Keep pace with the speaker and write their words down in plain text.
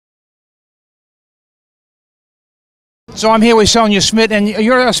So I'm here with Sonja Schmidt, and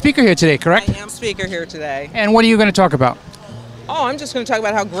you're a speaker here today, correct? I am speaker here today. And what are you going to talk about? Oh, I'm just going to talk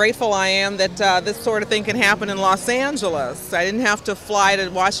about how grateful I am that this sort of thing can happen in Los Angeles. I didn't have to fly to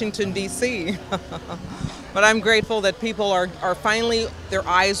Washington, D.C. But I'm grateful that people are finally, their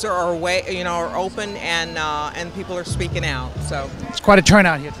eyes are open, and people are speaking out. So it's quite a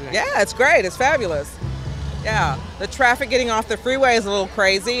turnout here today. Yeah, it's great. It's fabulous. Yeah, the traffic getting off the freeway is a little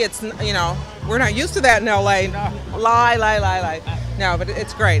crazy. It's, we're not used to that in LA. No. Lie. No, but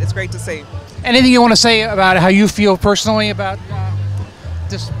it's great. It's great to see. Anything you want to say about how you feel personally about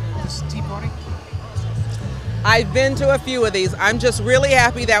this tea party? I've been to a few of these. I'm just really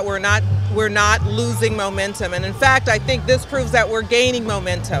happy that we're not losing momentum. And in fact, I think this proves that we're gaining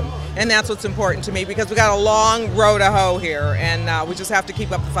momentum. And that's what's important to me, because we got a long road to hoe here, and we just have to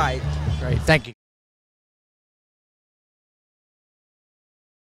keep up the fight. Great. Thank you.